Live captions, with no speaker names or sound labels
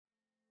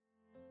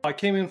I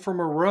came in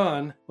from a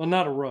run. Well,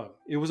 not a run.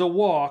 It was a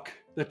walk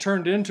that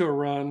turned into a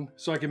run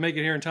so I could make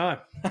it here in time.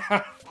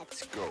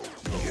 Let's go.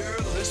 You're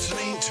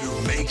listening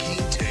to Making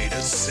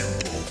Data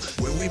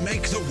Simple, where we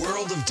make the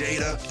world of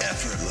data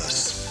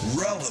effortless,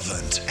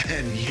 relevant,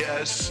 and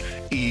yes,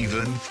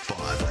 even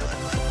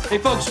fun. Hey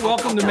folks,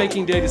 welcome to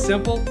Making Data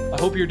Simple. I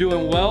hope you're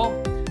doing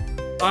well.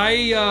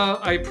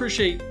 I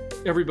appreciate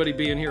everybody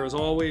being here as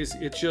always.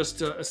 It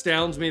just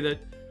astounds me that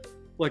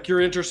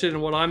you're interested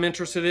in what I'm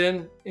interested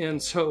in.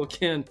 And so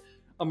again,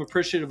 I'm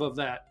appreciative of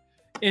that.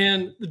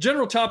 And the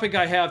general topic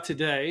I have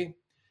today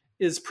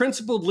is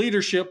principled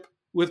leadership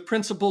with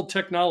principled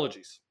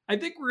technologies. I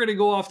think we're going to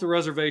go off the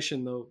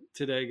reservation though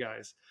today,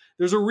 guys.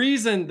 There's a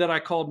reason that I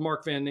called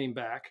Mark Van Name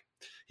back.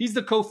 He's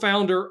the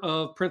co-founder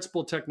of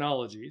Principled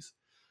Technologies.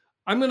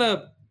 I'm going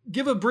to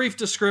give a brief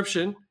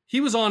description.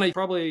 He was on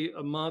probably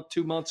a month,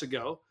 2 months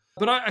ago,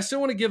 but I still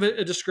want to give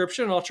a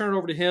description. And I'll turn it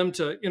over to him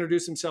to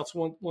introduce himself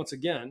once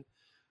again.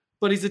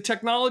 But he's a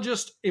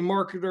technologist, a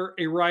marketer,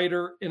 a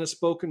writer, and a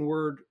spoken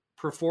word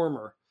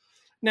performer.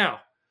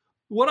 Now,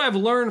 what I've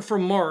learned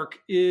from Mark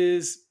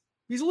is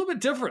he's a little bit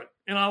different,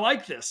 and I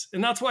like this,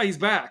 and that's why he's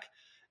back.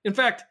 In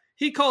fact,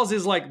 he calls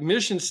his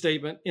mission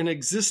statement an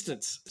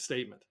existence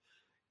statement,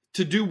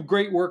 to do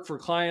great work for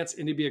clients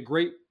and to be a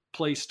great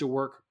place to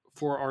work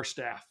for our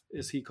staff,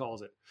 as he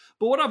calls it.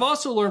 But what I've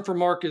also learned from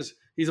Mark is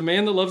he's a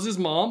man that loves his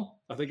mom.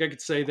 I think I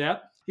could say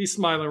that. He's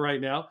smiling right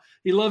now.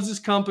 He loves his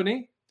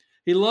company.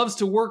 He loves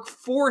to work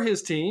for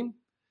his team,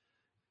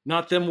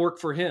 not them work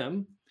for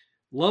him.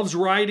 Loves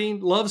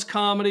writing, loves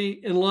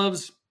comedy, and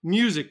loves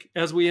music,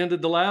 as we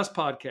ended the last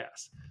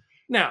podcast.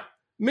 Now,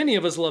 many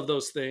of us love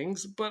those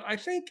things, but I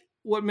think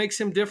what makes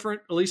him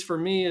different, at least for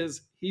me,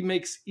 is he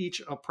makes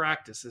each a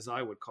practice, as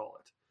I would call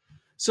it.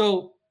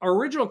 So our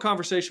original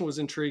conversation was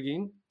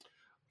intriguing.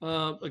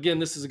 Again,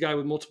 this is a guy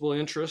with multiple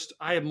interests.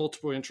 I have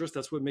multiple interests.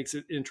 That's what makes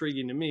it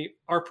intriguing to me.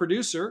 Our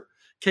producer,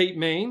 Kate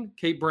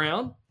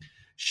Brown,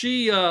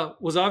 she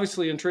was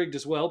obviously intrigued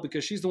as well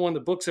because she's the one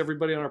that books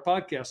everybody on our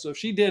podcast. So if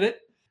she did it,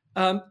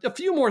 a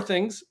few more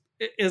things.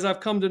 As I've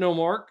come to know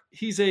Mark,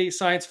 he's a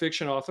science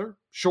fiction author,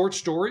 short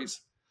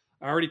stories.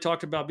 I already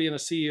talked about being a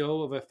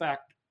CEO of a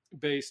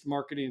fact-based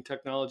marketing and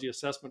technology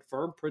assessment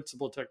firm,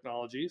 Principled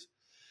Technologies.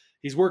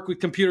 He's worked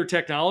with computer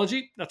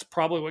technology. That's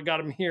probably what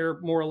got him here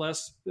more or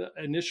less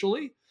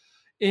initially.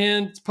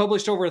 And it's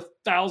published over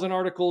 1,000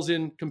 articles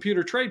in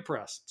Computer Trade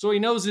Press. So he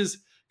knows his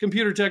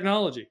computer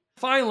technology.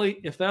 Finally,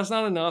 if that's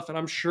not enough, and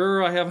I'm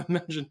sure I haven't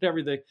mentioned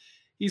everything,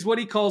 he's what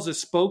he calls a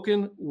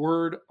spoken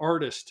word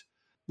artist.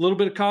 A little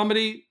bit of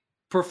comedy,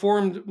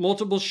 performed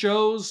multiple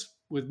shows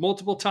with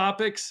multiple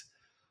topics,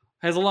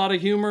 has a lot of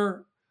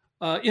humor,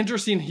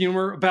 interesting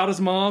humor about his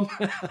mom,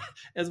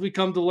 as we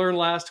come to learn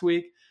last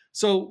week.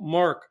 So,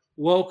 Mark,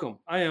 welcome.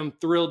 I am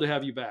thrilled to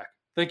have you back.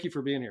 Thank you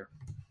for being here.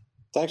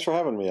 Thanks for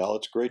having me, Al.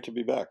 It's great to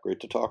be back. Great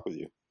to talk with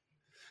you.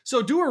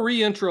 So do a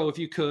re-intro if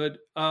you could.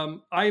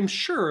 I'm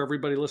sure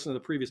everybody listened to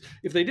the previous.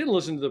 If they didn't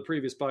listen to the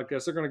previous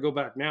podcast, they're going to go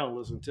back now and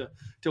listen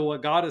to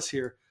what got us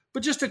here.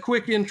 But just a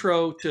quick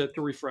intro to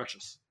refresh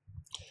us.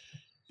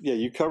 Yeah,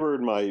 you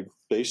covered my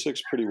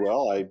basics pretty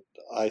well.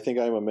 I think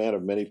I'm a man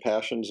of many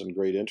passions and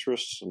great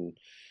interests, and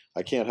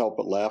I can't help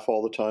but laugh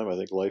all the time. I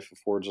think life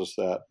affords us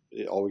that.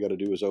 All we got to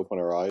do is open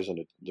our eyes,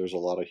 and there's a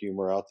lot of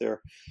humor out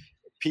there.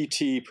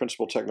 PT,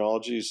 Principled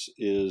Technologies,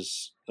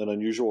 is an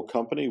unusual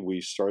company.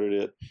 We started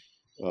it,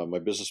 my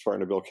business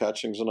partner Bill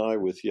Catchings and I,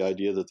 with the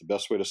idea that the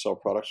best way to sell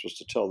products was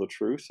to tell the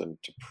truth and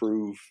to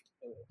prove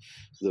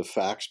the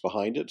facts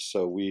behind it.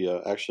 So we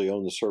actually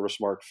own the service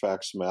mark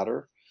Facts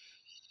Matter,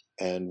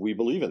 and we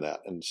believe in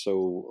that. And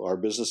so our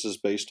business is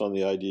based on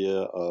the idea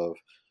of,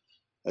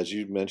 as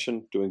you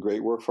mentioned, doing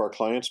great work for our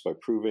clients by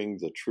proving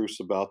the truths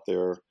about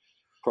their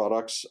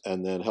products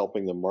and then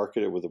helping them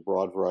market it with a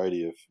broad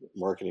variety of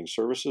marketing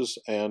services,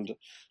 and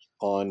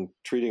on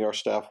treating our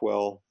staff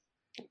well,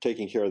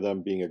 taking care of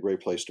them, being a great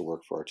place to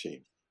work for our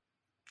team.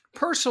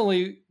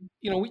 Personally,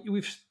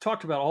 we've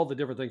talked about all the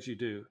different things you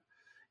do.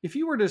 If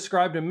you were to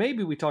describe them,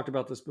 maybe we talked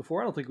about this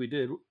before. I don't think we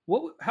did.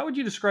 How would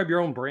you describe your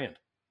own brand?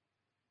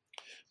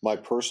 My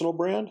personal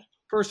brand?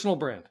 Personal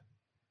brand.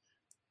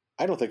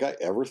 I don't think I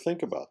ever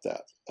think about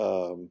that.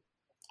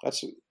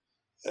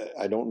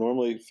 I don't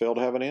normally fail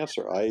to have an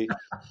answer. I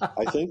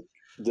think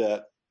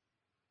that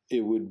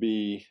it would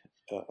be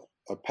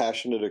a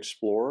passionate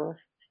explorer,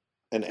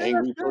 an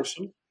angry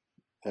person,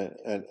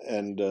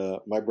 and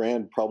my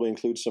brand probably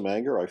includes some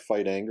anger. I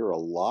fight anger a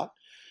lot.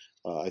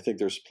 I think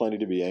there's plenty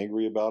to be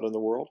angry about in the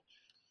world,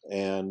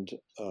 and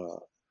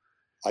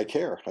I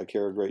care. I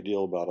care a great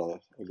deal about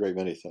a great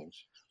many things.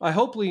 I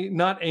hopefully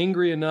not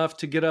angry enough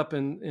to get up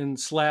and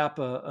slap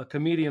a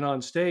comedian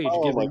on stage.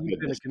 Oh, my given you've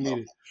been a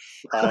comedian.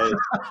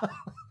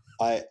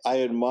 I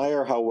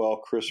admire how well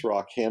Chris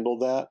Rock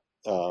handled that.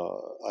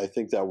 I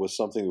think that was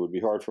something that would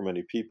be hard for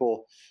many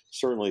people.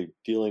 Certainly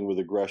dealing with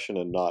aggression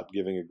and not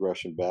giving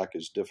aggression back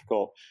is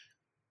difficult.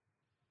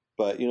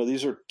 But,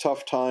 these are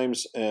tough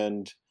times.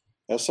 And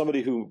as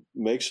somebody who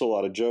makes a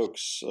lot of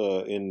jokes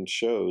in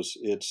shows,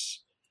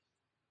 it's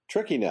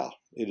tricky now.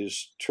 It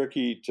is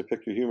tricky to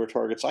pick your humor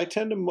targets. I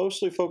tend to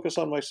mostly focus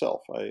on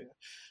myself.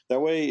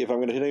 That way, if I'm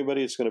going to hit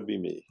anybody, it's going to be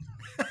me.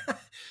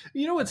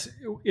 You know what's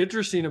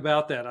interesting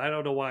about that? I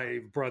don't know why I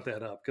brought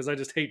that up because I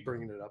just hate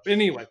bringing it up.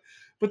 Anyway,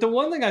 but the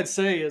one thing I'd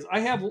say is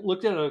I have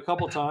looked at it a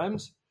couple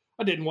times.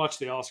 I didn't watch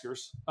the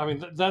Oscars. I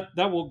mean, that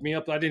woke me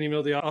up. I didn't even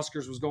know the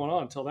Oscars was going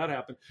on until that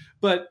happened.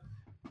 But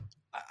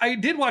I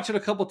did watch it a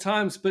couple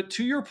times. But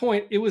to your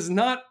point, it was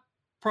not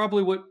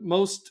probably what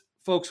most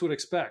folks would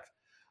expect.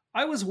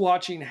 I was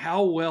watching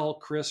how well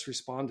Chris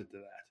responded to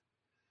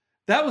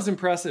that. That was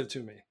impressive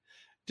to me.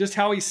 Just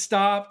how he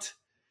stopped,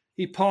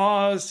 he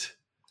paused,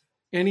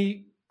 and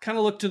he kind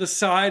of looked to the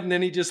side, and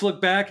then he just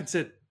looked back and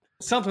said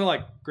something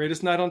like,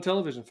 "Greatest night on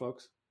television,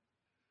 folks."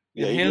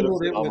 Yeah, he did a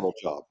phenomenal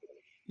job.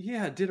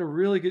 Yeah, did a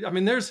really good. I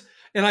mean,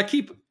 and I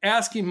keep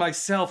asking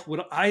myself,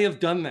 would I have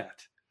done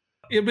that?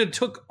 It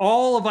took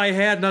all of I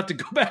had not to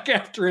go back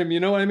after him. You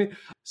know what I mean?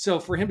 So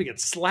for him to get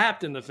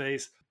slapped in the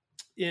face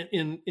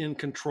in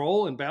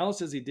control and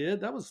balance as he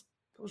did, that was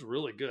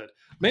really good.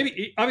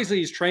 Maybe obviously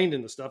he's trained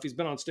in the stuff. He's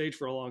been on stage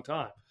for a long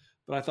time,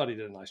 but I thought he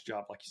did a nice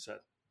job, like you said.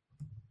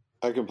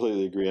 I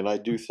completely agree, and I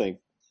do think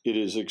it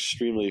is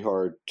extremely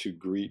hard to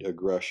greet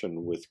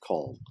aggression with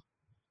calm.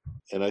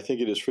 And I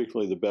think it is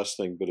frequently the best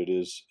thing, but it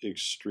is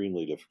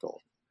extremely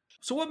difficult.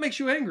 So what makes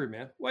you angry,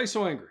 man? Why are you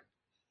so angry?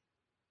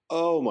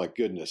 Oh, my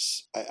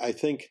goodness. I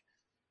think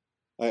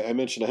I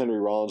mentioned a Henry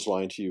Rollins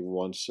line to you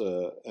once,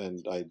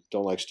 and I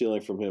don't like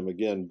stealing from him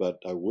again, but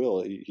I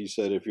will. He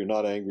said, if you're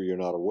not angry, you're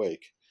not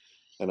awake.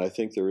 And I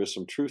think there is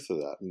some truth to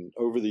that. And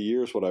over the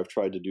years, what I've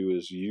tried to do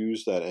is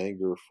use that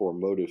anger for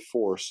motive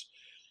force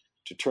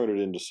to turn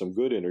it into some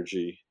good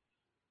energy.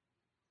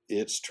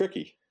 It's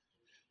tricky.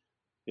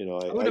 You know,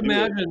 I would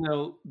imagine,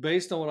 though,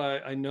 based on what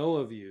I know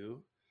of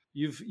you,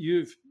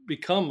 you've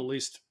become, at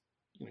least,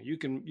 you know, you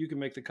can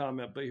make the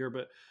comment,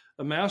 but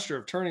a master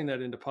of turning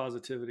that into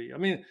positivity. I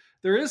mean,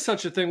 there is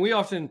such a thing. We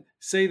often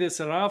say this,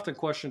 and I often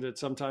questioned it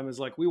sometimes, is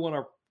like we want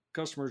our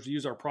customers to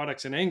use our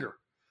products in anger.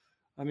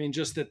 I mean,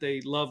 just that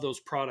they love those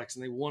products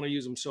and they want to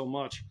use them so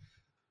much.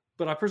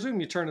 But I presume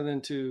you turn it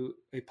into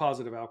a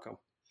positive outcome.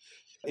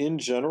 In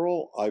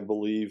general, I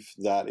believe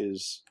that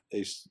is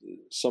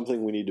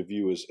something we need to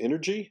view as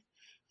energy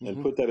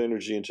and put that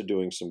energy into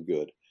doing some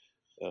good.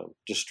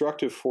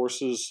 Destructive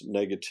forces,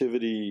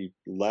 negativity,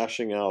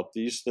 lashing out,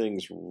 these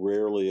things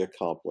rarely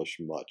accomplish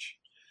much.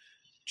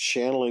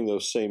 Channeling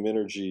those same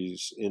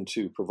energies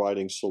into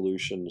providing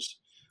solutions,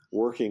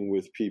 working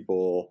with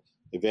people,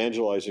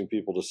 evangelizing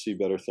people to see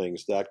better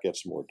things, that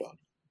gets more done.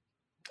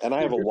 And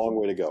I have a long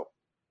way to go.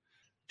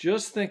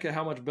 Just think of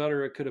how much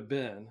better it could have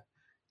been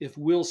if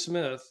Will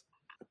Smith,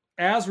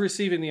 as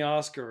receiving the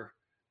Oscar,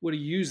 would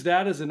have used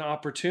that as an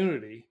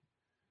opportunity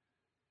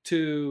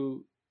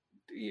to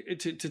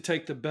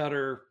take the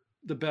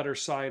better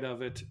side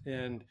of it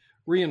and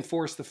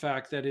reinforce the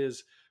fact that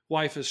his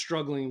wife is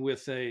struggling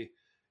with a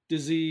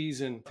disease,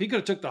 and he could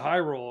have took the high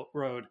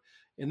road,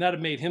 and that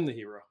have made him the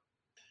hero.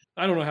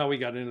 I don't know how we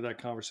got into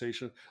that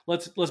conversation.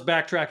 Let's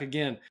backtrack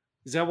again.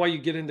 Is that why you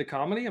get into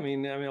comedy? I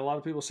mean, a lot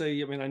of people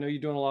say, I know you're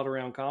doing a lot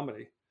around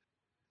comedy.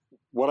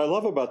 What I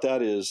love about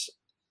that is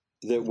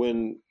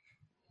that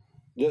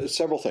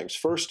several things.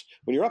 First,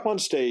 when you're up on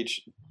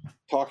stage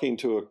talking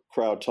to a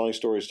crowd, telling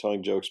stories,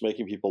 telling jokes,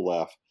 making people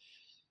laugh,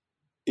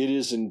 it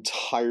is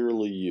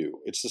entirely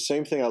you. It's the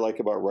same thing I like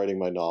about writing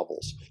my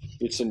novels.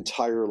 It's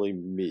entirely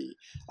me.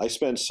 I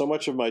spend so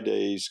much of my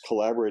days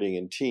collaborating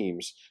in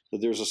teams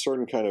that there's a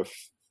certain kind of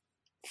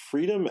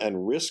freedom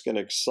and risk and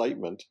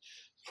excitement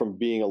from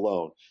being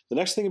alone. The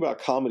next thing about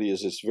comedy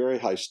is it's very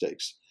high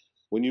stakes.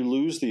 When you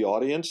lose the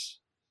audience,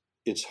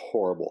 it's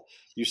horrible.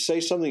 You say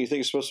something you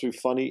think is supposed to be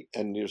funny,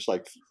 and there's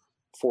like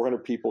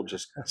 400 people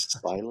just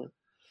silent.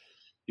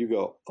 You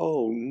go,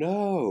 oh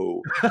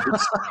no,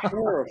 it's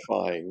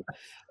terrifying.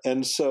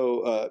 And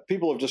so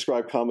people have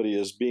described comedy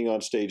as being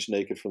on stage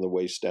naked from the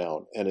waist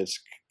down, and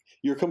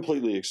you're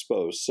completely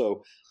exposed.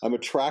 So I'm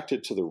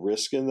attracted to the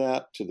risk in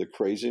that, to the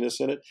craziness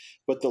in it.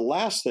 But the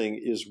last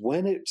thing is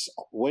when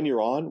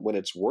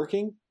it's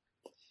working,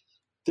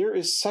 there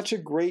is such a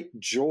great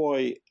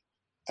joy,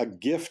 a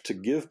gift to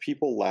give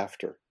people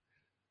laughter.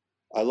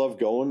 I love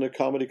going to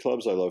comedy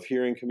clubs. I love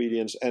hearing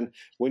comedians. And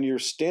when you're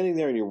standing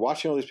there and you're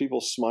watching all these people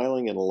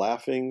smiling and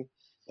laughing,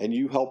 and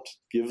you helped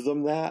give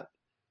them that,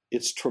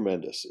 it's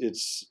tremendous.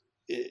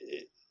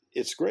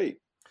 It's great.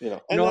 You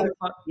know, and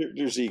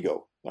there's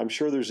ego. I'm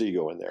sure there's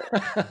ego in there.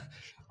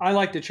 I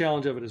like the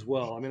challenge of it as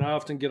well. I mean, I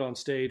often get on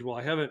stage. Well,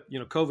 I haven't,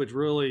 COVID's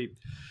really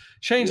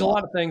changed a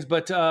lot of things,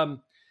 but, I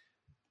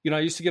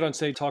used to get on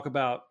stage, talk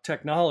about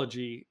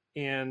technology,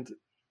 and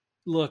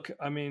look,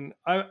 I mean,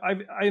 I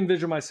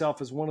envision myself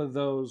as one of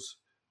those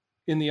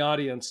in the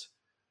audience,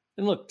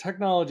 and look,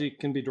 technology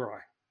can be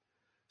dry.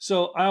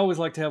 So I always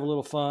like to have a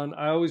little fun.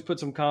 I always put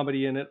some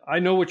comedy in it. I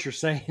know what you're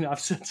saying. I've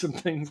said some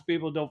things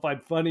people don't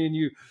find funny,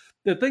 and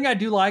the thing I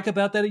do like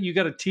about that, you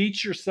got to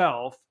teach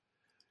yourself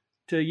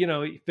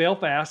to, fail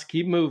fast,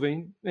 keep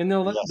moving, and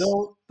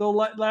they'll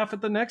laugh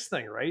at the next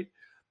thing, right?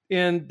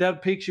 And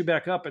that picks you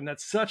back up. And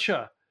that's such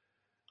a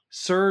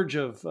surge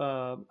of,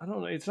 I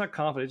don't know, it's not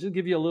confidence. It'll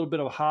give you a little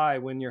bit of high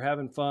when you're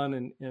having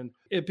fun. And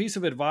a piece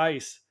of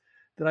advice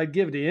that I'd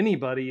give to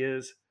anybody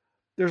is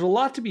there's a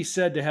lot to be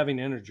said to having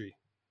energy.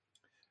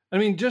 I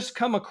mean, just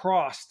come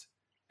across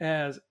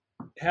as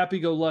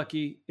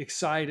happy-go-lucky,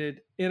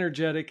 excited,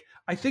 energetic.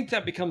 I think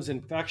that becomes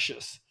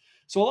infectious.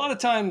 So a lot of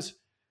times,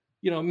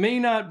 it may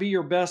not be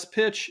your best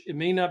pitch. It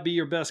may not be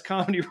your best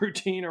comedy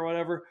routine or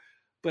whatever.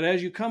 But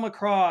as you come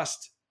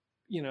across,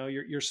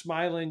 you're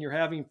smiling, you're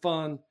having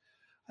fun.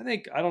 I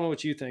don't know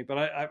what you think, but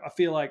I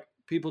feel like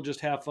people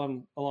just have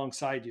fun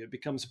alongside you. It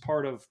becomes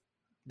part of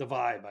the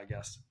vibe, I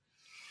guess.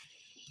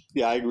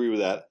 Yeah, I agree with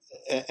that.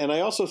 And I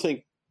also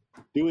think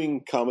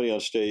doing comedy on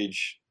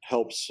stage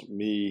helps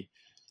me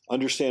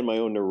understand my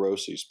own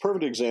neuroses.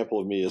 Perfect example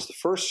of me is the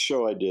first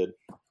show I did.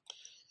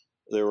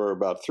 There were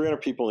about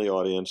 300 people in the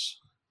audience,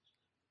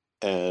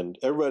 and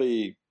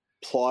everybody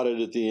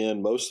applauded at the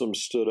end. Most of them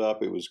stood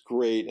up. It was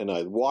great. And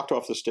I walked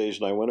off the stage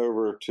and I went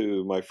over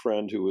to my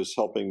friend who was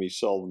helping me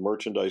sell the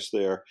merchandise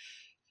there.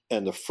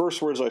 And the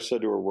first words I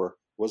said to her were,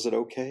 "Was it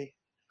okay?"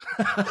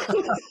 And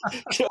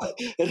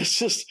it's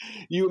just,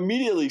 you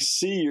immediately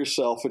see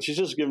yourself, and she's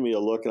just giving me a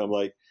look, and I'm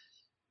like,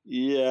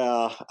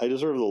 yeah, I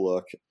deserve the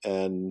look.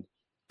 And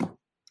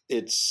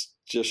it's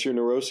just your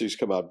neuroses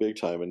come out big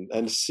time.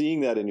 And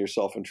seeing that in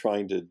yourself and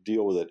trying to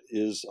deal with it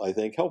is, I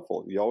think,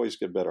 helpful. You always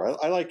get better.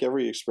 I like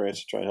every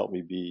experience to try and help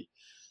me be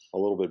a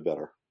little bit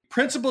better.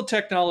 Principal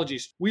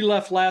technologies. We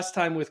left last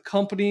time with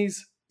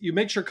companies.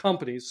 Make sure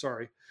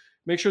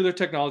their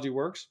technology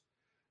works,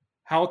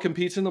 how it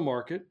competes in the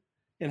market,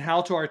 and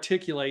how to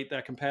articulate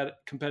that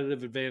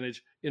competitive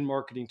advantage in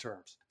marketing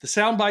terms. The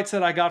sound bites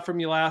that I got from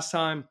you last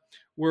time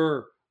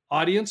were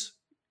audience,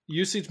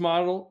 usage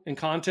model, and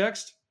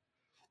context,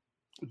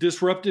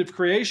 disruptive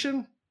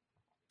creation.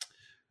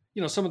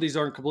 Some of these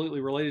aren't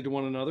completely related to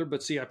one another,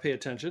 but see, I pay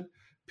attention.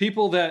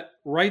 People that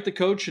write the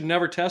code should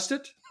never test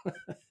it.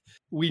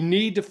 We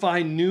need to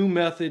find new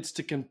methods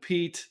to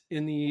compete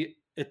in the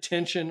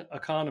attention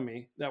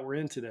economy that we're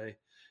in today.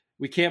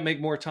 We can't make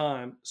more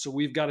time, so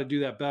we've got to do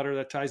that better.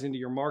 That ties into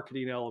your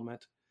marketing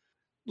element.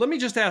 Let me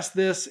just ask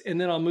this,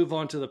 and then I'll move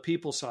on to the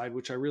people side,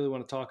 which I really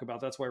want to talk about.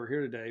 That's why we're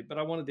here today. But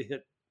I wanted to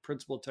hit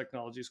principal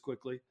technologies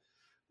quickly.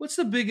 What's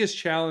the biggest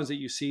challenge that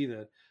you see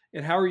then,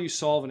 and how are you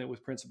solving it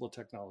with principal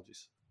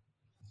technologies?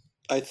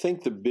 I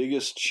think the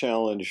biggest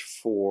challenge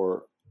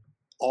for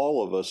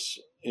all of us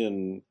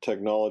in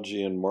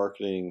technology and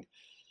marketing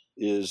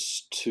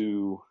is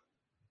to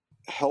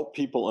help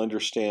people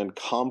understand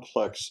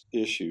complex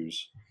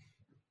issues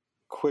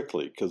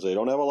quickly, because they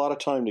don't have a lot of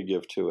time to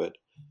give to it.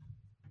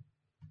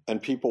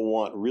 And people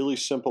want really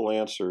simple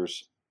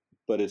answers,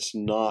 but it's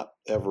not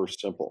ever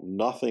simple.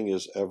 Nothing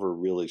is ever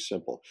really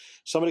simple.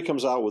 Somebody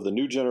comes out with a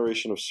new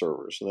generation of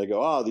servers and they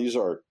go, these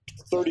are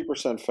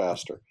 30%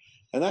 faster.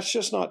 And that's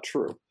just not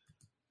true.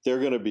 They're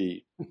going to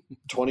be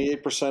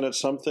 28% at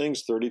some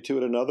things, 32%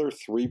 at another,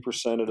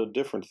 3% at a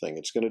different thing.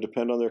 It's going to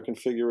depend on their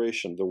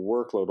configuration, the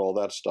workload, all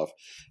that stuff.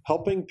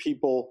 Helping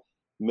people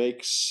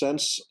make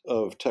sense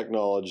of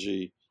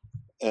technology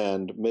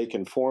and make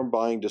informed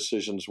buying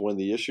decisions when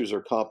the issues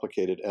are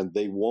complicated and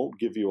they won't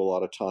give you a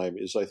lot of time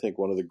is, I think,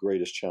 one of the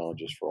greatest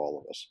challenges for all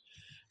of us.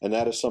 And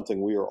that is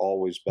something we are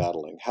always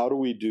battling. How do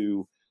we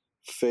do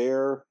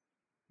fair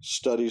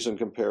studies and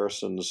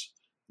comparisons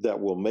that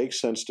will make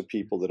sense to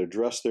people, that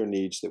address their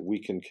needs, that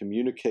we can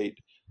communicate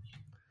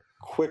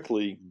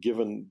quickly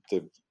given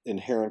the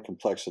inherent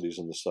complexities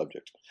in the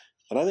subject?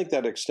 And I think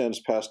that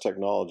extends past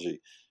technology.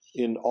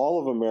 In all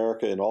of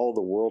America, in all of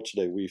the world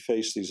today, we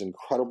face these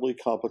incredibly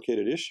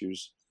complicated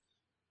issues,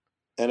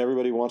 and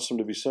everybody wants them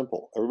to be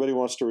simple. Everybody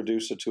wants to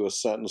reduce it to a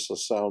sentence, a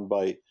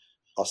soundbite,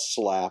 a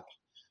slap,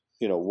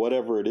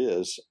 whatever it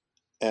is.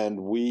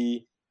 And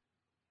we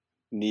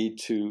need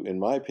to, in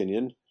my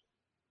opinion,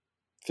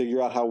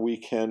 figure out how we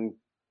can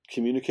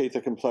communicate the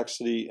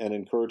complexity and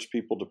encourage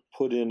people to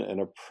put in an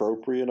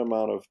appropriate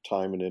amount of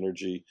time and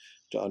energy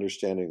to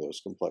understanding those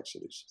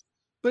complexities.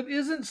 But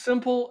isn't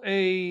simple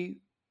a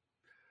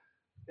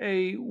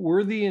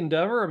worthy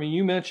endeavor? I mean,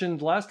 you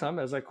mentioned last time,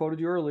 as I quoted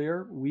you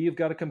earlier, we've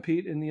got to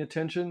compete in the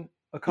attention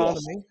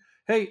economy. Yes.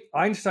 Hey,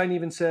 Einstein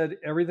even said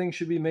everything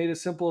should be made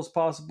as simple as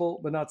possible,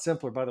 but not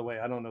simpler. By the way,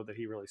 I don't know that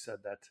he really said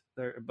that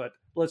there, but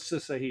let's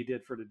just say he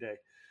did for today.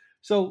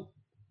 So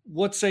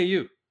what say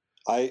you?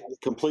 I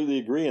completely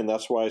agree. And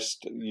that's why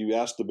you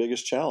asked the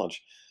biggest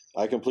challenge.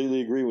 I completely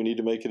agree. We need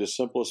to make it as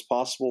simple as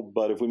possible.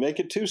 But if we make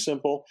it too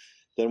simple,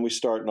 then we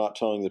start not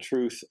telling the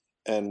truth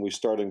and we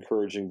start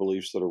encouraging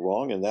beliefs that are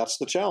wrong. And that's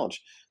the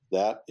challenge.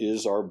 That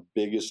is our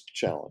biggest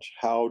challenge.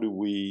 How do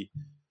we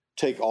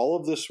take all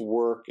of this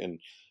work and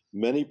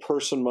many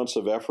person months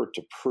of effort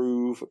to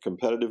prove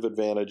competitive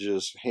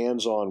advantages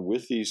hands-on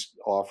with these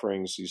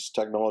offerings, these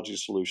technology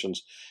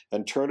solutions,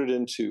 and turn it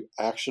into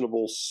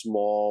actionable,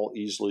 small,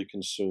 easily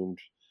consumed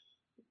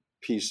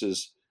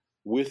pieces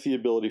with the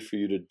ability for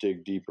you to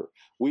dig deeper?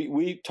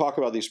 We talk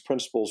about these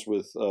principles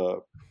with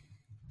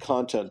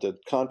content, that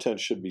content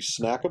should be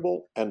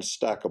snackable and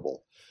stackable.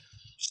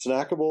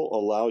 Snackable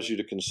allows you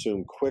to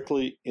consume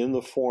quickly in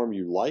the form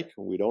you like.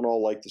 We don't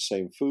all like the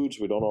same foods.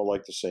 We don't all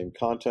like the same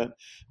content,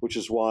 which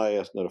is why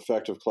an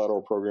effective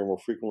collateral program will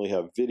frequently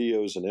have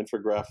videos and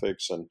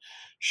infographics and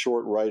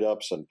short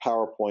write-ups and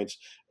PowerPoints,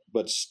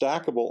 but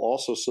stackable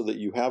also so that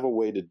you have a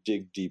way to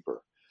dig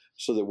deeper,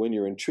 so that when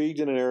you're intrigued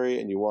in an area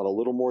and you want a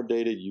little more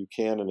data, you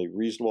can, in a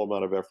reasonable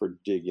amount of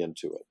effort, dig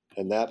into it.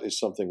 And that is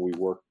something we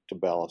work to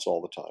balance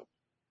all the time.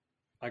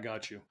 I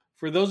got you.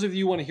 For those of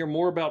you who want to hear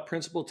more about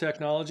Principal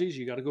Technologies,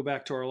 you got to go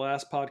back to our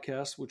last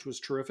podcast, which was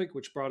terrific,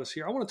 which brought us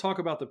here. I want to talk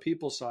about the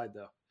people side,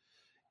 though.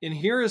 And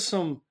here is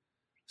some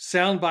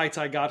sound bites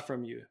I got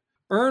from you.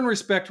 Earn,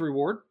 respect,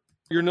 reward.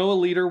 You're no a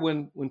leader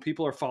when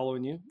people are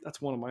following you.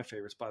 That's one of my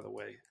favorites, by the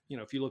way. You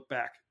know, if you look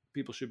back,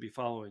 people should be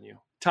following you.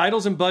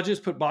 Titles and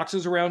budgets put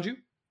boxes around you.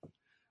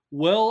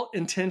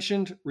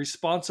 Well-intentioned,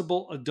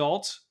 responsible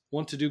adults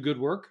want to do good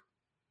work.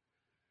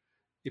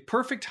 A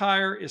perfect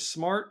hire is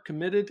smart,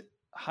 committed,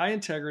 high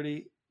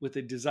integrity with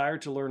a desire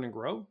to learn and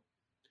grow.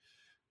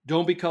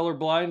 Don't be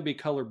colorblind, be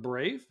color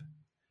brave.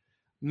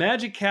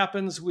 Magic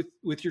happens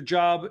with your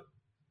job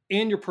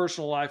and your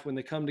personal life when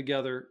they come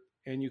together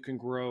and you can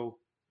grow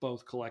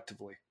both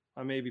collectively.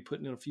 I may be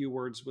putting in a few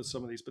words with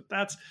some of these, but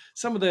that's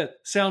some of the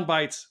sound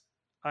bites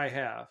I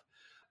have.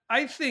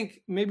 I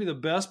think maybe the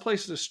best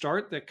place to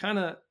start that kind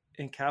of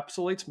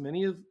encapsulates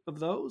many of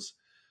those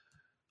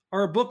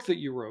are a book that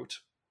you wrote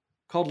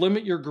called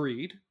Limit Your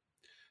Greed.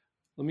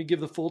 Let me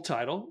give the full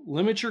title.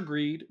 Limit Your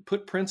Greed,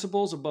 Put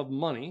Principles Above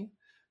Money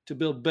to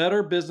Build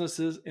Better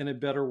Businesses in a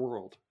Better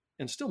World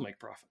and Still Make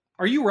Profit.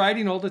 Are you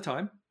writing all the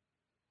time?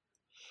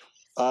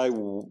 I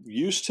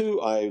used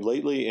to. I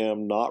lately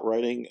am not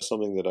writing,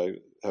 something that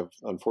I have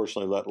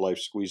unfortunately let life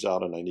squeeze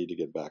out and I need to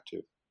get back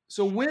to.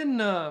 So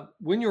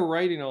when you're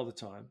writing all the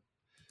time,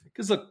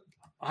 because look,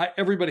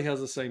 everybody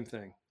has the same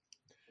thing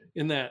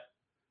in that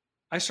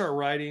I start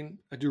writing,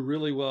 I do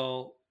really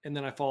well, and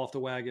then I fall off the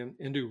wagon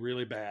and do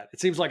really bad. It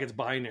seems like it's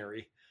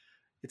binary.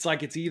 It's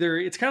like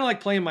it's kind of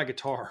like playing my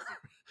guitar.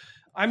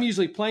 I'm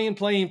usually playing.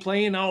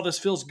 Oh, this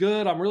feels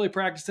good. I'm really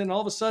practicing.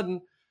 All of a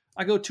sudden,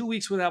 I go 2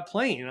 weeks without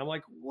playing. I'm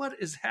like, what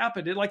has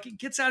happened? It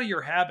gets out of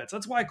your habits.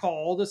 That's why I call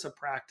all this a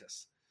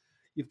practice.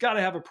 You've got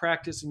to have a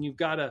practice and you've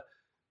got to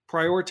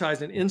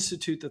prioritize and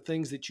institute the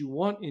things that you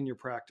want in your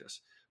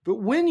practice.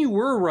 But when you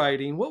were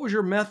writing, what was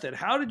your method?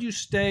 How did you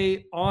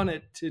stay on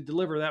it to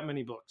deliver that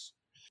many books?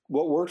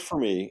 What worked for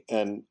me,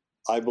 and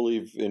I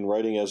believe in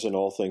writing as in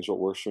all things, what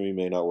works for me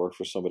may not work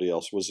for somebody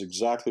else, was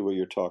exactly what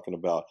you're talking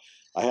about.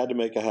 I had to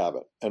make a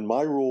habit. And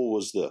my rule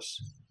was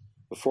this.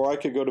 Before I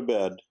could go to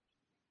bed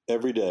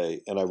every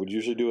day, and I would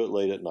usually do it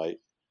late at night,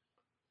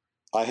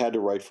 I had to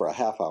write for a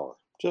half hour,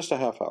 just a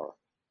half hour.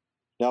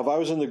 Now, if I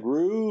was in the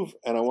groove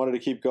and I wanted to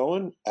keep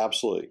going,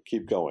 absolutely,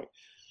 keep going.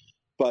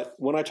 But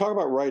when I talk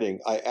about writing,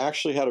 I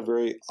actually had a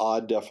very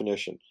odd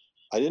definition.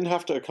 I didn't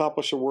have to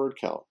accomplish a word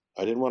count.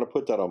 I didn't want to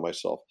put that on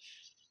myself.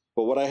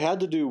 But what I had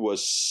to do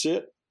was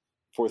sit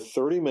for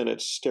 30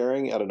 minutes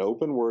staring at an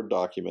open Word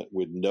document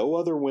with no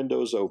other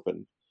windows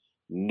open,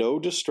 no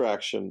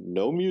distraction,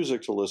 no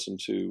music to listen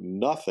to,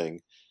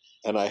 nothing.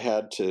 And I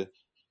had to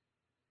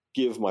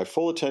give my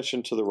full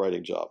attention to the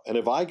writing job. And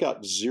if I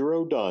got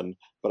zero done,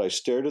 but I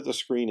stared at the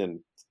screen and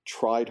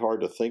tried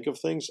hard to think of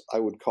things, I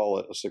would call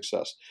it a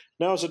success.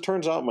 Now, as it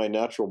turns out, my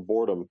natural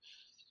boredom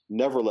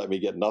never let me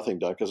get nothing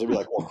done because I'd be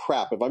like, well,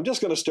 crap, if I'm just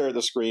going to stare at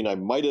the screen, I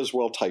might as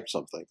well type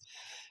something.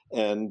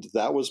 And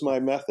that was my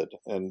method.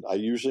 And I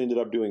usually ended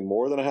up doing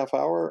more than a half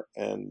hour.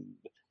 And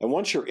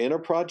once you're in a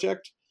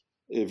project,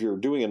 if you're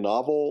doing a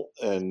novel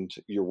and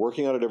you're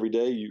working on it every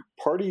day,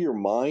 part of your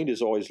mind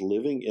is always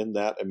living in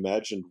that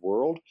imagined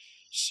world.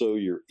 So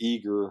you're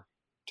eager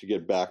to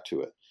get back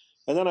to it.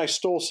 And then I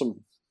stole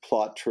some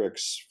plot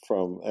tricks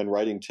and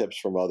writing tips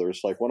from others.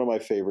 Like one of my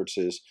favorites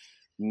is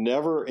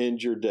never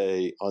end your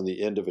day on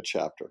the end of a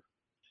chapter.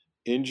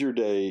 End your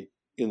day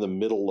in the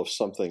middle of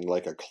something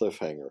like a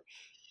cliffhanger.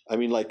 I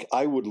mean, like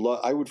I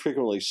would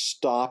frequently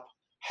stop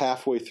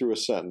halfway through a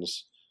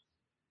sentence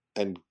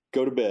and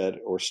go to bed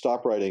or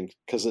stop writing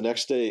because the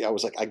next day I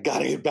was like, I got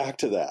to get back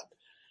to that.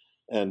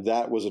 And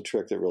that was a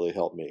trick that really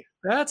helped me.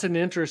 That's an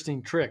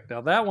interesting trick.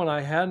 Now, that one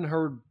I hadn't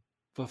heard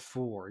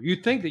before.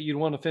 You'd think that you'd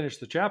want to finish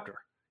the chapter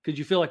because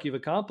you feel like you've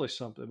accomplished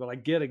something, but I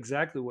get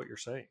exactly what you're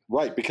saying.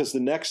 Right, because the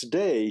next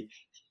day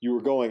you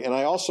were going, and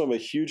I also am a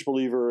huge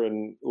believer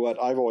in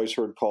what I've always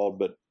heard called,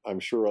 but I'm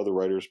sure other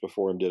writers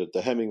before him did it,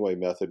 the Hemingway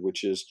method,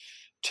 which is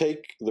take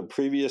the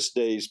previous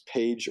day's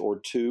page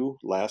or two,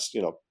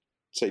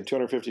 say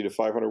 250 to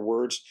 500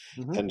 words,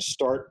 and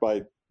start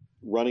by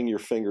running your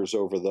fingers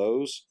over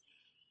those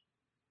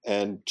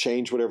and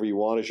change whatever you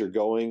want as you're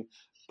going,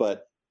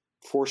 but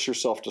force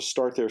yourself to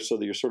start there so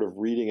that you're sort of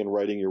reading and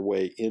writing your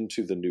way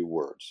into the new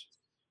words.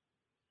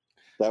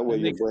 That way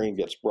your brain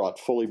gets brought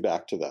fully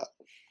back to that.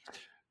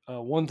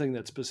 One thing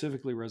that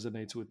specifically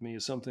resonates with me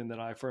is something that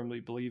I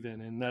firmly believe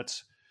in, and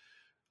that's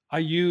I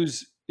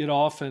use it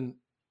often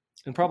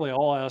in probably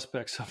all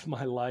aspects of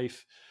my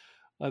life.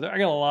 I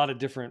got a lot of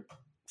different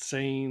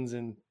sayings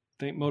and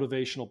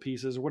motivational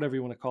pieces or whatever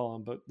you want to call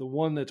them, but the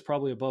one that's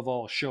probably above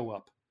all is show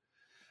up.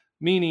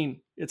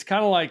 meaning it's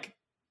kind of like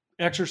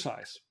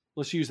exercise.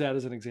 Let's use that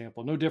as an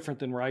example. No different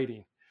than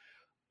writing.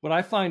 What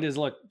I find is,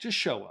 look, just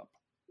show up.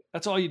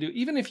 That's all you do.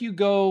 Even if you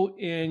go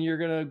and you're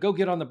going to go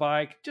get on the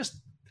bike, just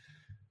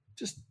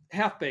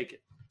half bake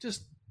it.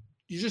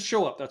 You just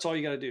show up. That's all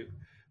you got to do.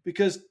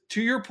 Because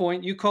to your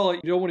point, you call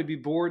it, you don't want to be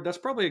bored. That's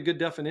probably a good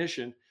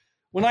definition.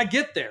 When I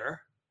get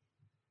there,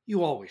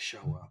 you always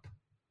show up.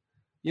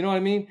 You know what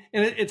I mean?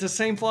 And it's the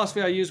same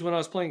philosophy I used when I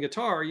was playing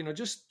guitar.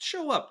 Just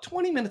show up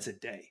 20 minutes a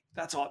day.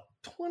 That's all,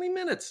 20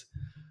 minutes.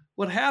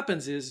 What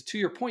happens is, to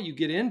your point, you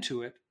get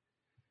into it,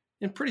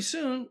 and pretty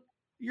soon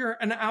you're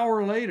an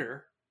hour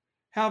later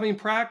having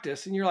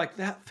practice, and you're like,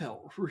 that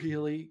felt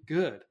really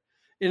good.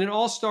 And it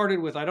all started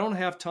with, I don't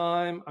have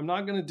time. I'm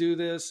not going to do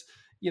this.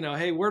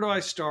 Hey, where do I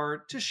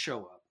start? Just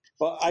show up.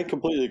 Well, I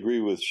completely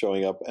agree with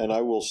showing up. And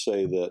I will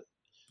say that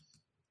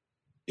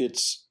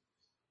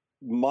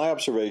my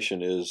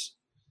observation is,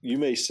 you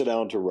may sit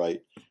down to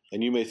write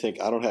and you may think,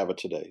 I don't have it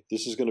today.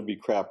 This is going to be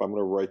crap. I'm going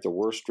to write the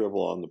worst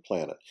dribble on the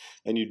planet.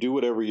 And you do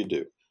whatever you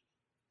do.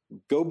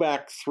 Go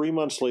back 3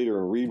 months later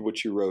and read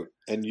what you wrote,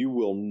 and you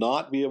will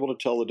not be able to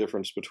tell the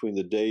difference between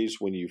the days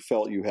when you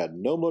felt you had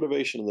no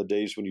motivation and the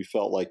days when you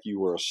felt like you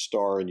were a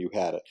star and you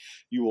had it.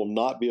 You will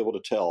not be able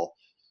to tell,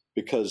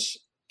 because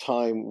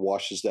time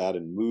washes that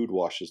and mood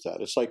washes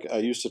that. It's like I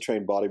used to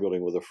train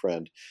bodybuilding with a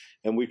friend,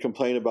 and we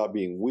complain about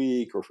being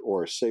weak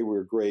or say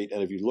we're great.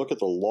 And if you look at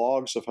the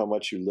logs of how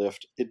much you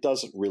lift, it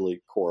doesn't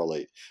really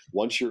correlate.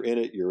 Once you're in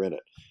it, you're in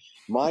it.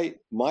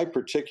 My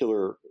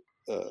particular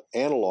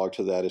analog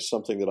to that is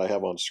something that I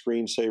have on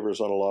screensavers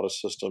on a lot of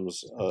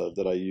systems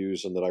that I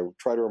use and that I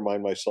try to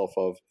remind myself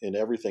of in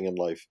everything in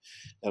life.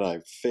 And I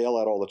fail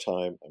at all the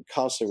time. I'm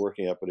constantly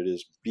working at, but it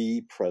is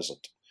be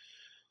present.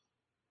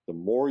 The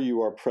more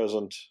you are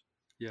present,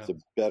 the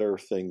better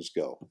things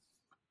go.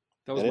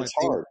 It's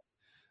hard.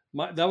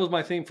 That was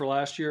my theme for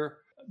last year.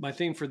 My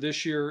theme for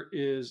this year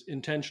is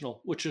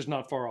intentional, which is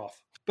not far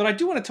off. But I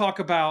do want to talk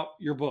about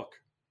your book,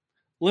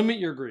 Limit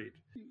Your Greed.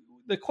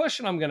 The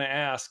question I'm going to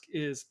ask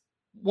is,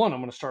 one, I'm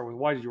going to start with,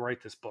 why did you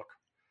write this book?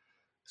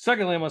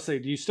 Secondly, I'm going to say,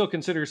 do you still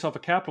consider yourself a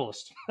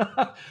capitalist?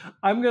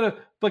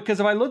 Because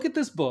if I look at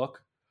this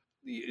book,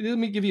 let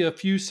me give you a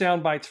few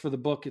sound bites for the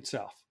book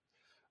itself.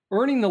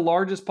 Earning the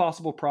largest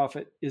possible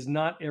profit is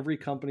not every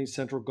company's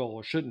central goal,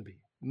 or shouldn't be.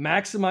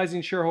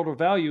 Maximizing shareholder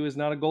value is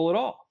not a goal at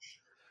all.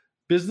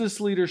 Business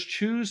leaders should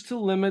choose to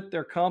limit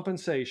their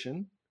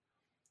compensation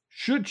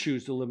so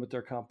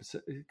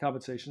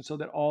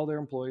that all their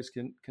employees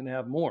can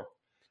have more.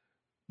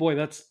 Boy,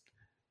 that's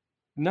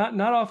not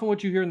often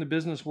what you hear in the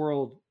business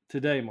world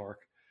today, Mark.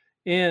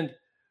 And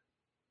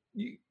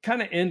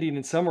kind of ending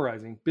and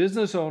summarizing,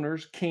 business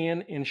owners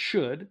can and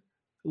should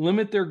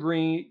limit their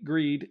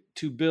greed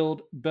to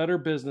build better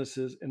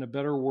businesses in a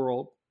better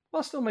world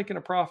while still making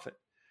a profit.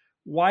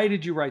 Why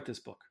did you write this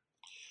book?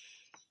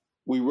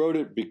 We wrote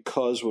it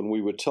because when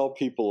we would tell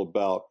people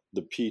about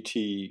the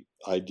PT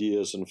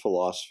ideas and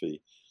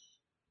philosophy,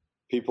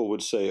 people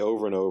would say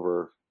over and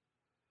over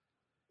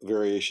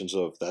variations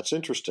of, that's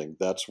interesting,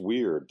 that's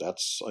weird,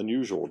 that's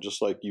unusual, just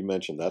like you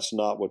mentioned, that's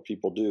not what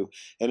people do.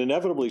 And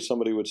inevitably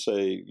somebody would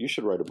say, you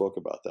should write a book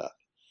about that.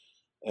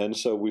 And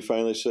so we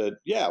finally said,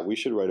 yeah, we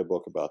should write a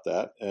book about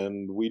that.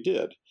 And we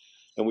did.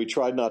 And we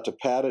tried not to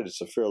pad it. It's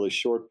a fairly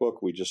short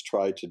book. We just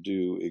tried to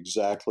do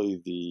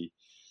exactly the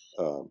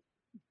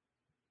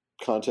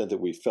content that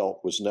we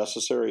felt was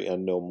necessary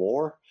and no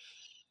more.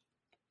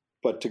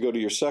 But to go to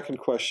your second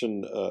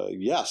question,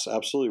 yes,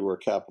 absolutely, we're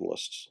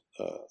capitalists.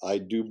 I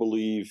do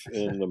believe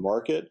in the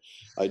market.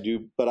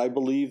 But I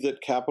believe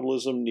that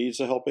capitalism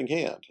needs a helping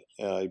hand.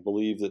 I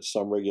believe that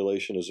some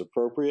regulation is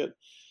appropriate.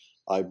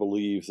 I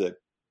believe that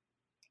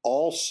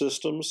all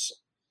systems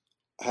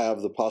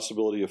have the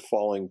possibility of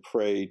falling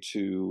prey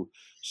to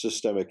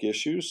systemic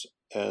issues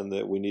and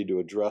that we need to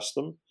address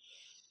them.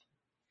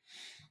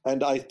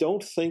 And I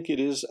don't think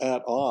it is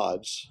at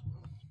odds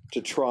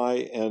to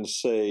try and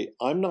say,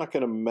 I'm not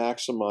going to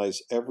maximize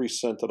every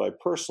cent that I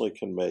personally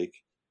can make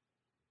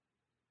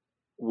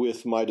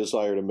with my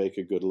desire to make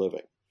a good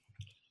living.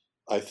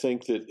 I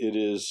think that it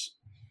is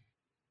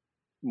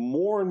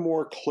more and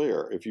more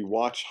clear, if you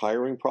watch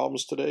hiring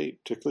problems today,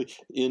 particularly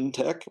in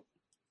tech,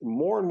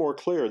 more and more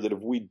clear that if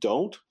we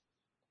don't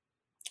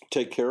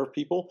take care of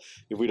people,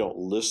 if we don't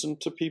listen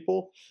to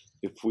people,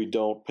 if we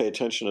don't pay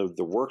attention to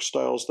the work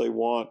styles they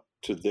want,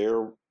 to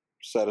their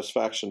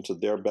satisfaction, to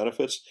their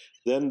benefits,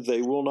 then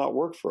they will not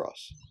work for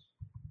us.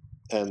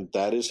 And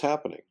that is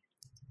happening.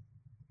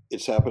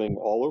 It's happening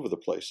all over the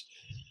place.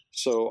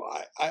 So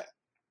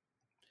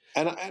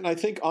I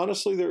think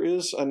honestly there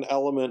is an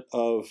element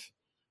of,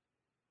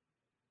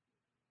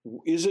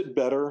 is it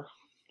better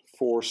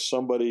for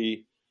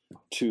somebody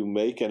to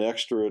make an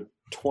extra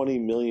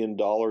 $20 million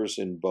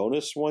in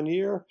bonus one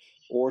year,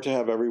 or to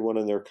have everyone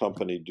in their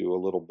company do a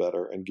little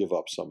better and give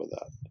up some of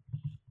that?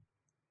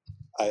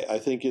 I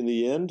think in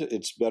the end,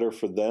 it's better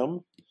for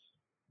them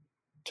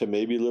to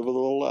maybe live a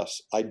little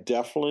less. I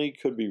definitely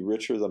could be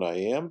richer than I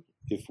am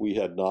if we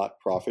had not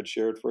profit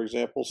shared, for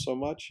example, so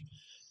much,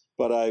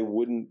 but I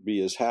wouldn't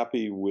be as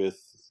happy with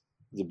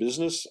the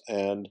business,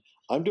 and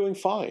I'm doing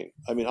fine.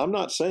 I mean, I'm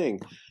not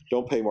saying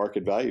don't pay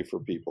market value for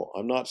people.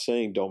 I'm not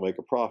saying don't make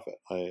a profit.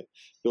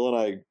 Bill and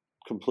I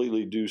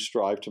completely do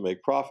strive to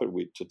make profit,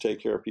 to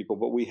take care of people,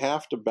 but we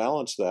have to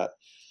balance that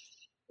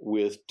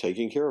with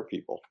taking care of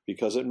people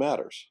because it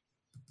matters.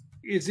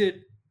 Is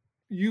it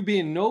you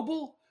being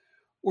noble,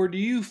 or do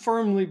you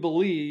firmly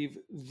believe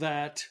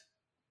that,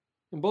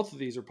 and both of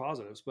these are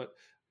positives, but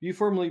you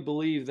firmly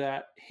believe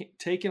that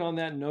taking on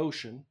that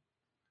notion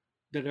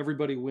that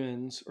everybody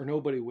wins or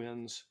nobody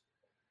wins,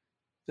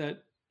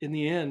 that in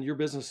the end, your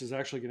business is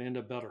actually going to end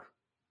up better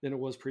than it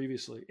was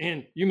previously.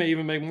 And you may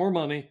even make more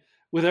money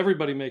with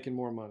everybody making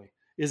more money.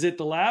 Is it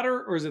the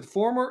latter, or is it the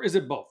former? Is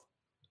it both?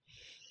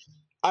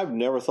 I've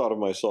never thought of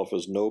myself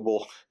as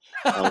noble.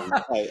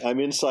 I'm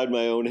inside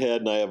my own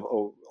head, and I have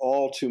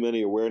all too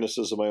many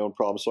awarenesses of my own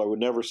problems, so I would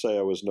never say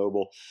I was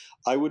noble.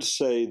 I would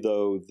say,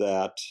 though,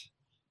 that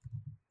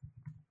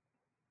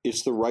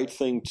it's the right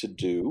thing to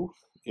do,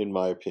 in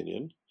my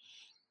opinion.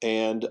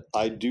 And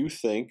I do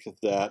think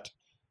that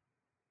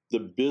the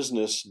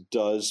business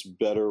does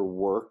better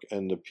work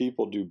and the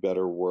people do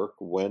better work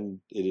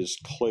when it is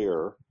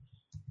clear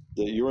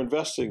that you're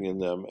investing in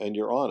them and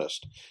you're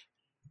honest.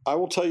 I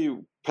will tell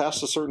you,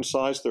 past a certain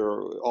size, there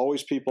are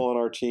always people on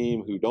our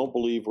team who don't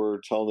believe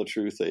we're telling the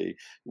truth.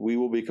 We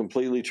will be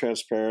completely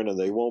transparent, and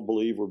they won't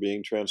believe we're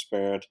being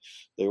transparent.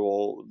 There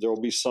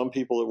will be some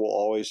people that will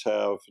always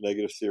have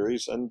negative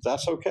theories, and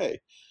that's okay.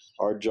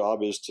 Our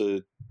job is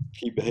to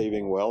keep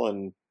behaving well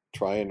and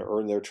try and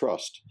earn their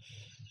trust.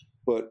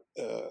 But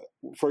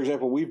for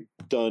example, we've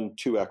done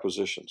 2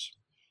 acquisitions,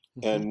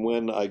 and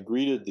when I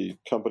greeted the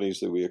companies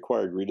that we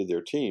acquired, greeted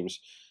their teams.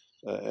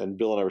 And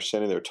Bill and I were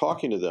standing there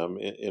talking to them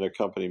in a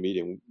company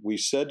meeting. We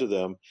said to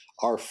them,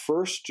 our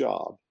first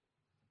job,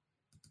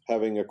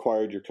 having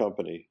acquired your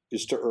company,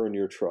 is to earn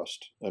your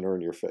trust and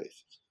earn your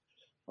faith.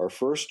 Our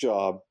first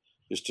job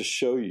is to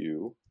show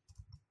you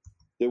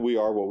that we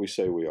are what we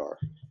say we are,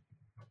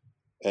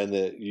 and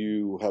that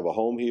you have a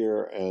home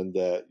here and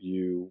that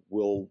you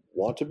will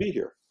want to be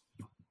here.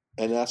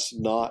 And that's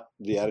not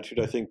the attitude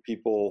I think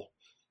people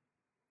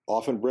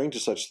often bring to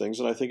such things,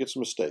 and I think it's a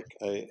mistake.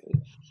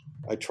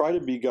 I try to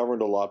be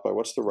governed a lot by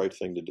what's the right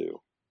thing to do.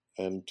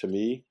 And to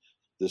me,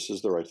 this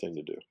is the right thing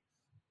to do.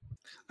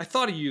 I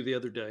thought of you the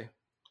other day.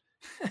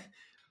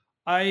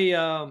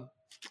 I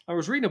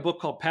was reading a book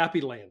called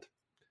Pappy Land.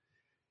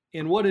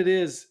 And what it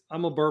is,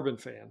 I'm a bourbon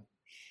fan.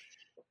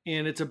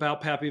 And it's about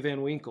Pappy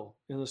Van Winkle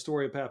and the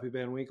story of Pappy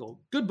Van Winkle.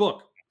 Good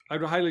book.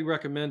 I'd highly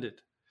recommend it.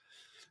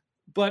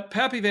 But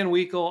Pappy Van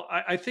Winkle,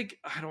 I think,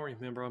 I don't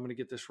remember, I'm going to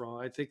get this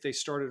wrong. I think they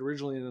started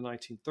originally in the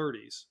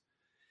 1930s.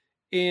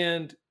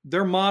 And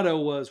their motto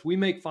was, we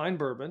make fine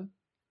bourbon,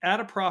 at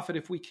a profit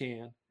if we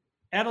can,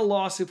 at a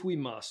loss if we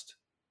must,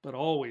 but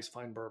always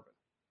fine bourbon.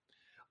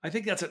 I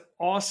think that's an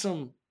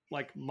awesome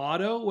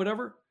motto,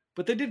 whatever.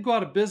 But they did go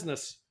out of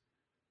business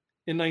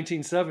in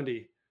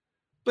 1970.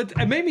 But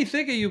it made me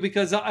think of you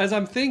because as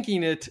I'm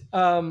thinking it,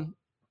 I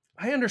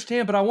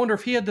understand, but I wonder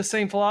if he had the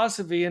same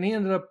philosophy and he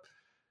ended up,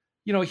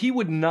 he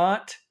would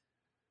not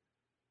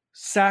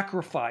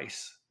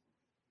sacrifice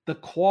the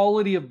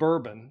quality of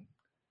bourbon.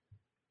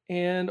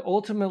 And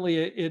ultimately,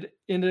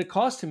 it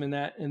cost him in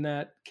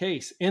that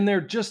case. And they're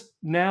just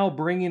now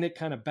bringing it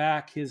kind of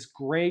back. His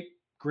great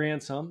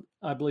grandson,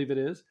 I believe it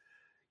is,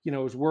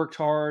 has worked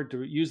hard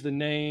to use the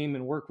name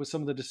and work with some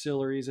of the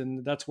distilleries,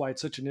 and that's why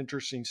it's such an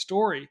interesting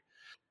story.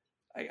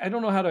 I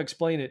don't know how to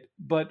explain it,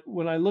 but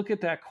when I look at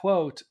that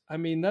quote, I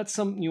mean, that's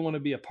something you want to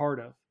be a part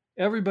of.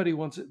 Everybody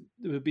wants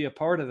to be a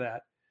part of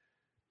that,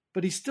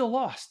 but he still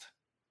lost.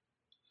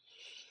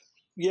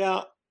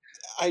 Yeah.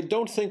 I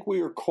don't think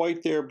we are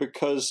quite there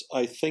because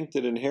I think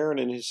that inherent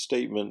in his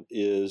statement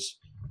is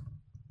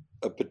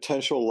a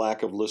potential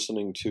lack of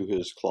listening to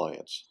his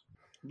clients.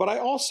 But I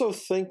also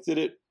think that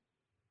it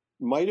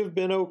might have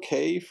been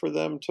okay for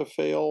them to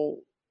fail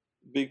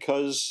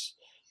because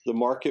the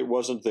market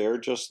wasn't there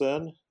just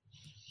then.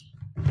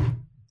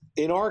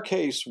 In our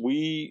case,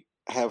 we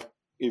have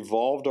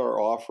evolved our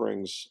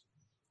offerings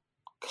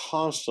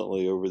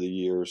constantly over the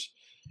years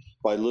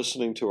by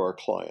listening to our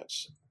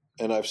clients.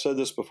 And I've said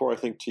this before, I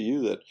think, to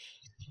you, that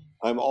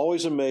I'm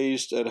always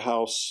amazed at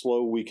how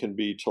slow we can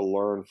be to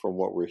learn from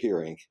what we're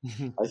hearing.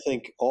 Mm-hmm. I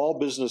think all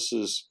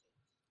businesses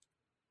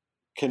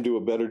can do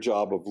a better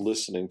job of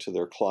listening to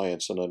their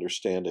clients and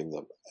understanding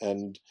them.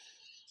 And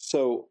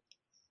so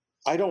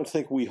I don't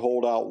think we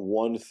hold out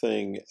one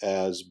thing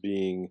as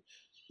being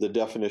the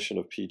definition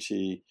of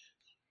PT.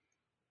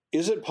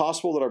 Is it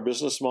possible that our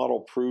business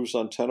model proves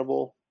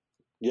untenable?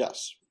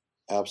 Yes,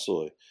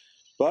 absolutely.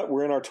 But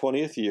we're in our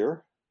 20th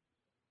year.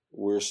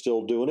 We're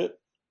still doing it,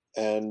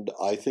 and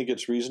I think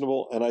it's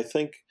reasonable. And I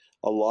think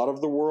a lot of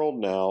the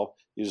world now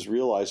is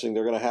realizing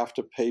they're going to have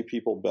to pay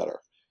people better.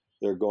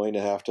 They're going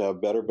to have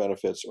better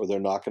benefits, or they're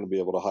not going to be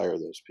able to hire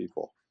those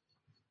people.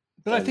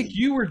 But I think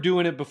you were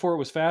doing it before it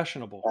was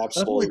fashionable.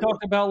 Absolutely. That's what we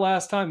talked about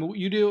last time.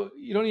 You don't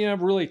even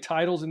have really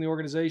titles in the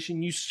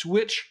organization. You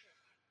switch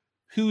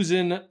who's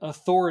in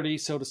authority,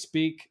 so to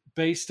speak,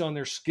 based on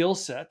their skill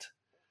set.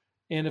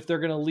 and if they're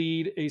going to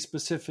lead a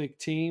specific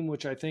team,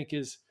 which I think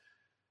is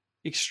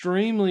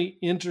extremely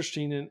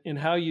interesting in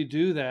how you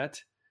do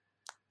that.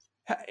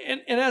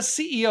 And as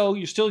CEO,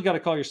 you still got to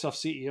call yourself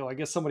CEO. I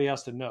guess somebody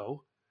has to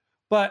know.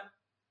 But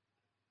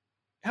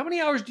how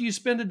many hours do you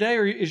spend a day,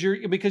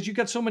 or because you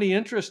got so many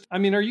interests? I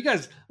mean, are you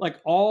guys like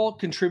all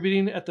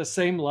contributing at the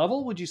same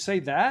level? Would you say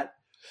that?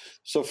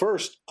 So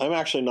first, I'm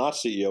actually not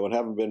CEO and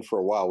haven't been for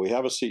a while. We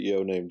have a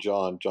CEO named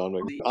John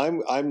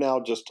McGrath. I'm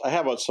now I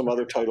have some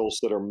other titles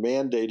that are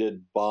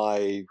mandated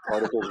by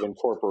articles of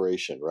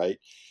incorporation, right?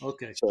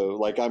 Okay. So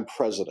like I'm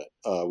president.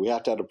 We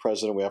have to have a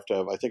president. We have to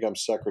have, I think I'm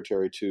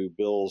secretary to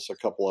Bill's, a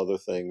couple other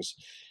things.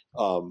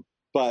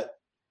 But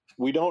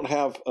we don't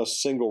have a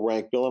single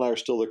rank. Bill and I are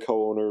still the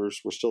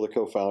co-owners. We're still the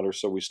co-founders,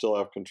 so we still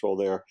have control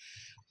there.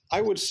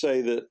 I would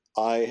say that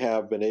I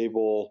have been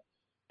able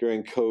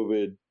during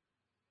COVID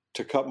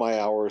to cut my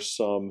hours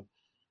some.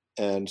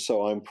 And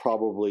so I'm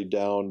probably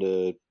down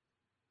to,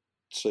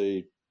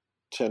 say,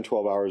 10,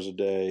 12 hours a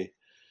day,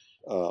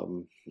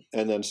 and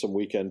then some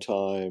weekend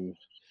time.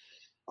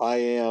 I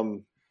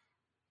am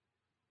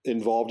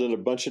involved in a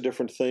bunch of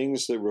different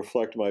things that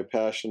reflect my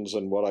passions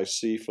and what I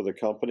see for the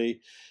company.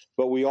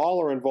 But we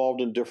all are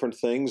involved in different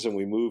things, and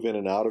we move in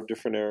and out of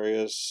different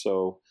areas.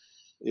 So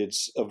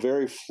it's a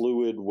very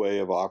fluid way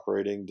of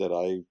operating that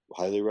I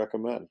highly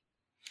recommend.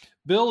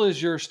 Bill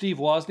is your Steve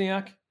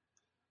Wozniak?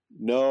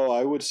 No,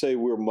 I would say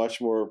we're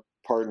much more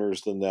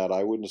partners than that.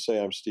 I wouldn't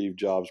say I'm Steve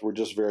Jobs. We're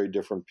just very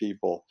different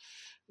people.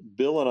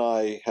 Bill and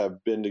I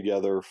have been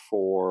together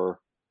for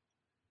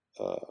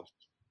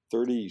this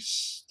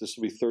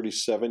will be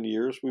 37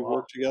 years we've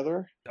worked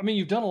together. I mean,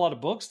 you've done a lot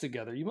of books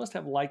together. You must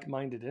have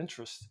like-minded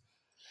interests.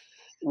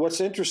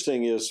 What's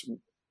interesting is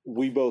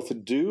we both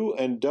do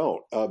and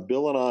don't.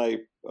 Bill and I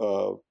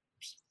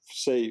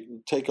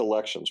take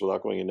elections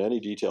without going into any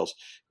details.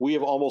 We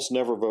have almost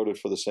never voted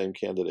for the same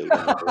candidate.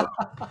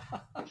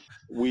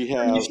 We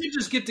have. You should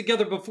just get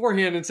together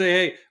beforehand and say,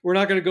 "Hey, we're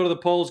not going to go to the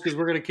polls because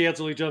we're going to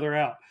cancel each other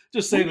out."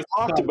 Just say we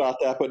talked about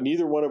that, but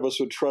neither one of us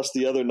would trust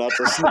the other not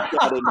to sneak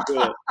out and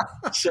do it.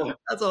 So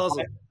that's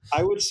awesome.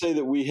 I would say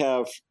that we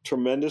have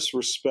tremendous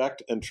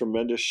respect and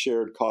tremendous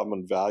shared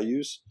common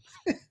values,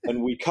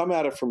 and we come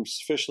at it from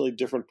sufficiently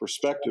different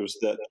perspectives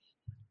that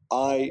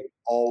I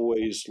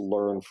always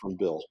learn from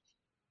Bill.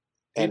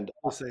 And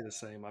I'll say the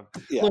same.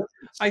 Look,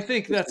 I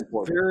think that's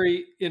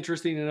very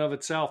interesting in and of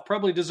itself.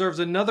 Probably deserves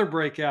another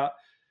breakout,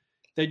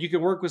 that you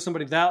can work with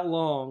somebody that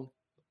long,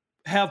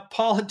 have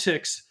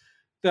politics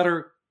that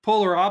are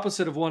polar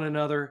opposite of one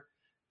another,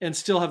 and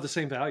still have the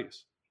same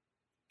values.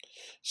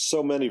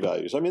 So many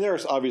values. I mean,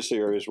 there's obviously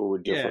areas where we're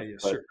different. Yeah,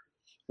 but sure.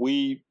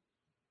 We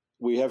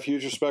have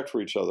huge respect for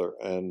each other,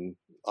 and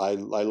I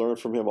learn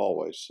from him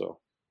always. So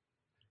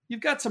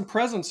you've got some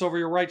presents over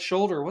your right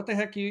shoulder. What the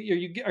heck are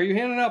you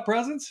handing out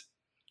presents?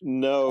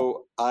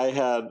 No, I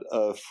had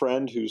a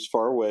friend who's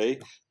far away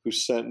who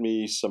sent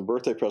me some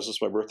birthday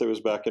presents. My birthday was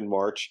back in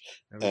March,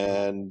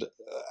 and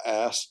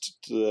asked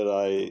that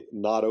I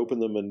not open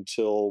them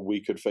until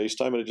we could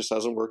FaceTime, and it just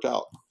hasn't worked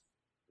out.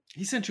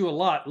 He sent you a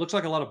lot. It looks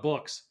like a lot of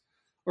books.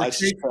 Or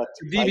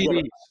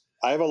DVDs.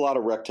 I have a lot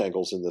of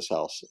rectangles in this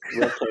house.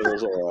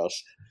 Rectangles are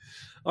us.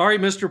 All right,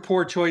 Mr.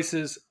 Poor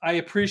Choices. I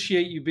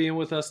appreciate you being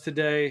with us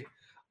today.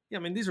 Yeah,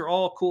 I mean, these are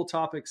all cool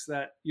topics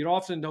that you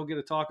often don't get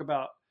to talk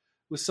about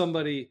with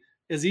somebody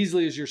as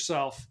easily as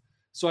yourself.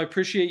 So I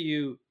appreciate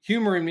you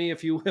humoring me,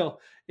 if you will,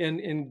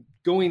 and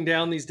going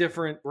down these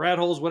different rat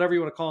holes, whatever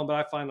you want to call them, but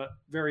I find it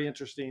very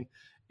interesting,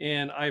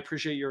 and I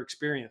appreciate your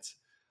experience.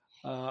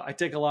 I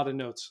take a lot of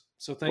notes,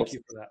 so thank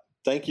you for that.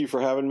 Thank you for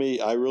having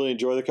me. I really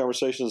enjoy the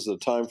conversations. The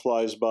time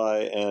flies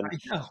by, and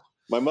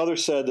my mother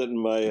said that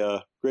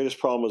my greatest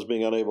problem was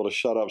being unable to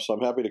shut up, so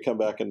I'm happy to come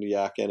back and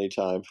yak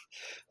anytime.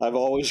 I've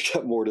always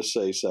got more to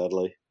say,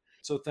 sadly.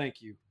 So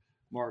thank you,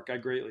 Mark. I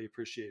greatly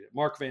appreciate it.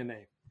 Mark Van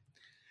Name.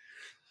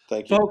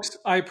 Thank you. Folks,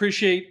 I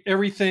appreciate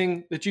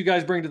everything that you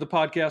guys bring to the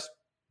podcast,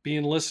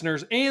 being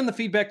listeners, and the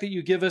feedback that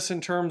you give us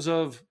in terms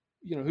of,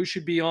 who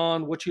should be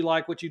on, what you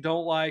like, what you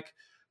don't like.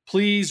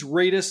 Please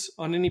rate us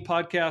on any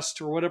podcast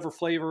or whatever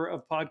flavor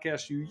of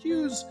podcast you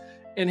use,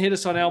 and hit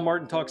us on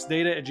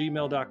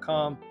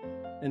almartintalksdata@gmail.com.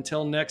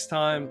 Until next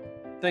time,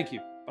 thank you.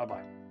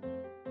 Bye-bye.